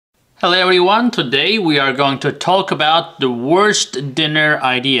Hello everyone, today we are going to talk about the worst dinner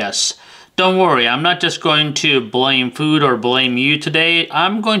ideas. Don't worry, I'm not just going to blame food or blame you today.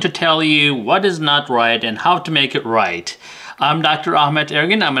 I'm going to tell you what is not right and how to make it right. I'm Dr. Ahmet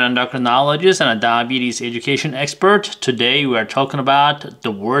Ergin. I'm an endocrinologist and a diabetes education expert. Today we are talking about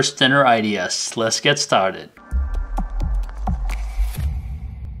the worst dinner ideas. Let's get started.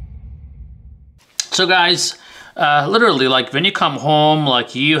 So guys, literally, like when you come home,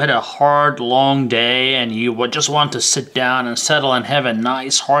 like you had a hard, long day and you would just want to sit down and settle and have a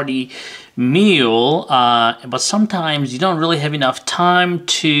nice, hearty meal, but sometimes you don't really have enough time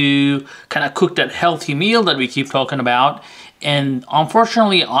to kind of cook that healthy meal that we keep talking about. And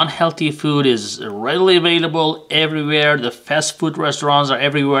unfortunately, unhealthy food is readily available everywhere. The fast food restaurants are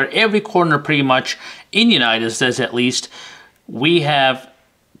everywhere, every corner pretty much, in the United States at least. We have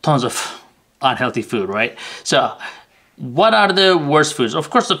tons of unhealthy food, right? So what are the worst foods? Of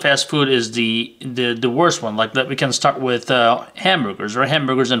course, the fast food is the worst one. Like that, we can start with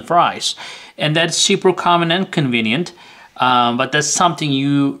hamburgers and fries, and that's super common and convenient, but that's something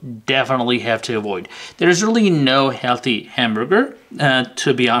you definitely have to avoid. There's really no healthy hamburger,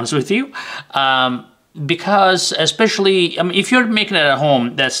 to be honest with you, because especially, I mean, if you're making it at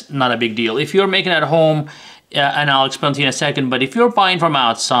home, that's not a big deal. If you're making it at home, and I'll explain to you in a second, but if you're buying from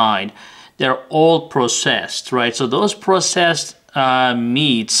outside, they're all processed, right? So those processed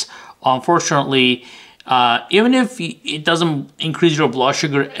meats, unfortunately, even if it doesn't increase your blood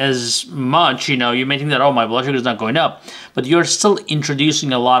sugar as much, you know, you may think that, oh, my blood sugar is not going up, but you're still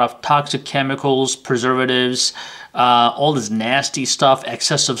introducing a lot of toxic chemicals, preservatives, all this nasty stuff,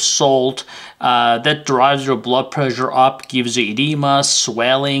 excessive salt, that drives your blood pressure up, gives you edema,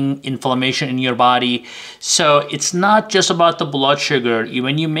 swelling, inflammation in your body. So it's not just about the blood sugar.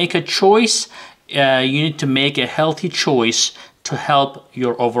 When you make a choice, you need to make a healthy choice to help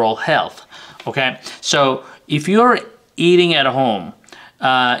your overall health. Okay, so if you're eating at home,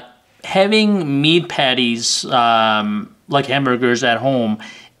 having meat patties like hamburgers at home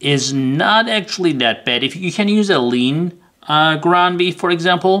is not actually that bad. If you can use a lean ground beef, for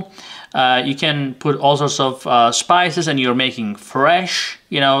example, you can put all sorts of spices, and you're making fresh,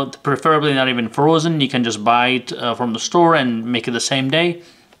 you know, preferably not even frozen. You can just buy it from the store and make it the same day.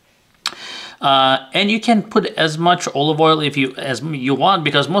 And you can put as much olive oil as you want,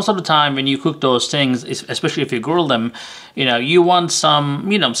 because most of the time when you cook those things, especially if you grill them, you know, you want some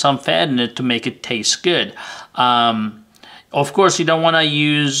fat in it to make it taste good. Of course, you don't want to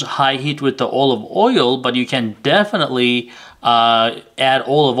use high heat with the olive oil, but you can definitely add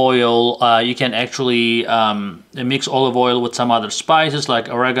olive oil. You can actually mix olive oil with some other spices like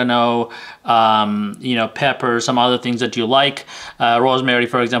oregano, pepper, some other things that you like. Rosemary,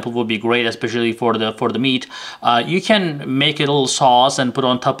 for example, would be great, especially for the meat. You can make a little sauce and put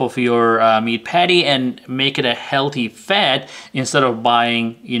on top of your meat patty and make it a healthy fat instead of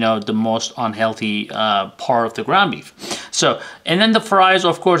buying, the most unhealthy part of the ground beef. So, and then the fries,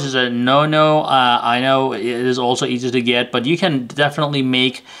 of course, is a no-no. I know it is also easy to get, but you can definitely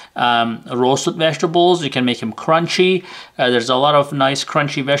make roasted vegetables. You can make them crunchy. There's a lot of nice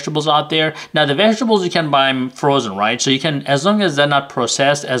crunchy vegetables out there. Now, the vegetables, you can buy them frozen, right? So you can, as long as they're not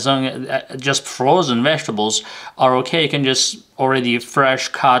processed, as long as just frozen vegetables are okay. You can just already fresh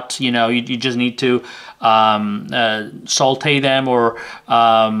cut, you just need to saute them or,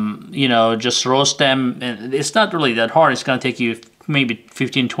 just roast them. And it's not really that hard. It's going to take you maybe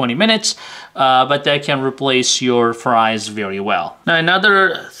 15-20 minutes, but that can replace your fries very well. Now,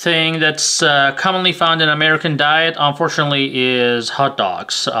 another thing that's commonly found in American diet, unfortunately, is hot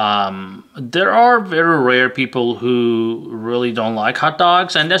dogs. There are very rare people who really don't like hot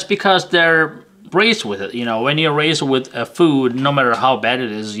dogs, and that's because they're raised with it. When you're raised with a food, no matter how bad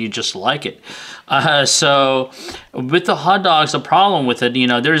it is, you just like it. So with the hot dogs, the problem with it,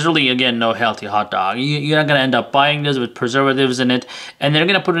 there's really, again, no healthy hot dog. You're not going to end up buying this with preservatives in it, and they're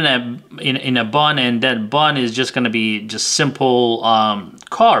going to put it in a bun, and that bun is just going to be just simple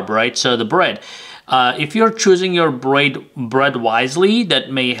carb, right? So the bread. If you're choosing your bread wisely,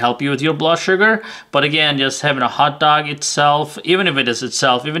 that may help you with your blood sugar. But again, just having a hot dog itself, even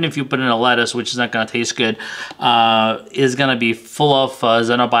if you put in a lettuce, which is not going to taste good, is going to be full of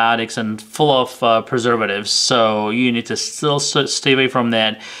xenobiotics and full of preservatives. So you need to still stay away from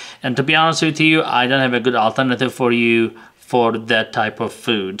that. And to be honest with you, I don't have a good alternative for you for that type of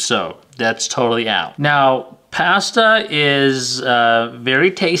food. So that's totally out. Now, pasta is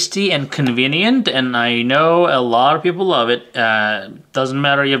very tasty and convenient, and I know a lot of people love it. Doesn't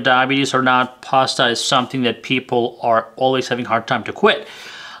matter if you have diabetes or not, pasta is something that people are always having a hard time to quit.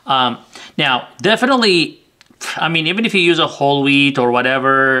 Now, definitely, I mean, even if you use a whole wheat or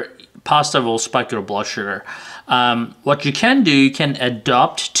whatever, pasta will spike your blood sugar. What you can do, you can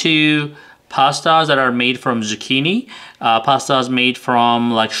adopt to pastas that are made from zucchini, pastas made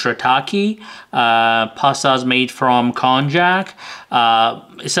from like shiitake, pastas made from konjac.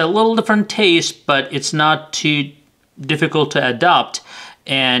 It's a little different taste, but it's not too difficult to adopt.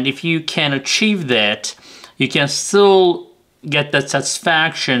 And if you can achieve that, you can still get that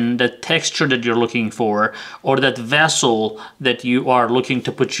satisfaction, that texture that you're looking for, or that vessel that you are looking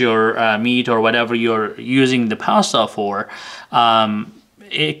to put your meat or whatever you're using the pasta for.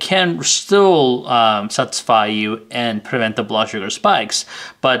 It can still satisfy you and prevent the blood sugar spikes.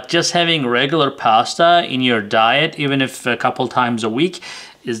 But just having regular pasta in your diet, even if a couple times a week,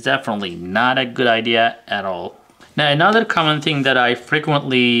 is definitely not a good idea at all. Now, another common thing that I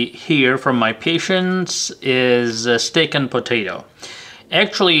frequently hear from my patients is steak and potato.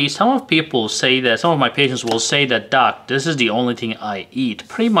 Actually, some of my patients will say that, "Doc, this is the only thing I eat.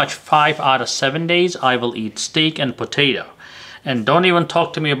 Pretty much 5 out of 7 days I will eat steak and potato. And don't even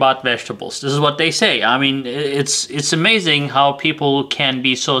talk to me about vegetables." This is what they say. I mean, it's amazing how people can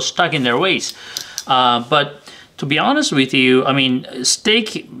be so stuck in their ways. But to be honest with you, I mean,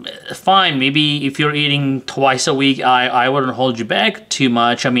 steak, fine. Maybe if you're eating twice a week, I wouldn't hold you back too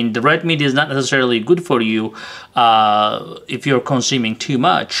much. I mean, the red meat is not necessarily good for you if you're consuming too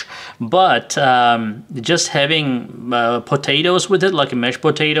much. But just having potatoes with it, like mashed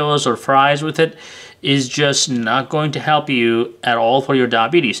potatoes or fries with it, is just not going to help you at all for your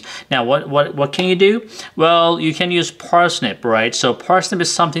diabetes. Now, what can you do? Well, you can use parsnip, right? So parsnip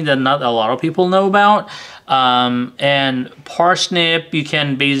is something that not a lot of people know about. And parsnip, you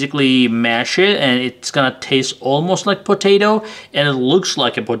can basically mash it and it's gonna taste almost like potato and it looks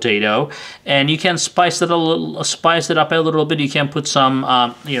like a potato. And you can spice it up a little bit. You can put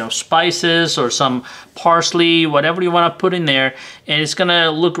some spices or some parsley, whatever you want to put in there, and it's gonna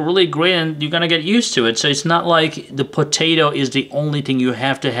look really great and you're gonna get used to it. So it's not like the potato is the only thing you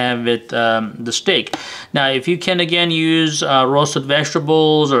have to have with the steak. Now, if you can again use roasted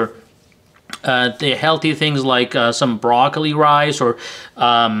vegetables or the healthy things like some broccoli rice or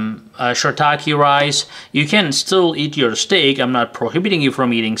shiitake rice, you can still eat your steak. I'm not prohibiting you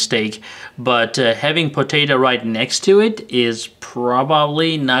from eating steak, but having potato right next to it is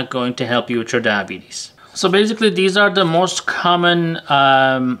probably not going to help you with your diabetes. So basically, these are the most common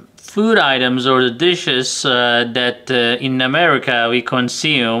food items or the dishes that in America we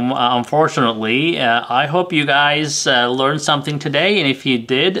consume, unfortunately. I hope you guys learned something today, and if you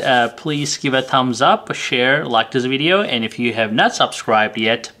did, please give a thumbs up, share, like this video, and if you have not subscribed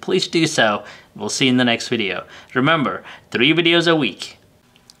yet, please do so. We'll see you in the next video. Remember, 3 videos a week.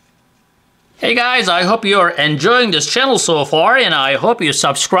 Hey guys, I hope you're enjoying this channel so far, and I hope you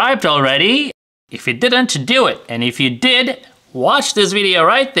subscribed already. If you didn't, do it, and if you did, watch this video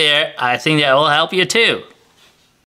right there. I think that will help you too.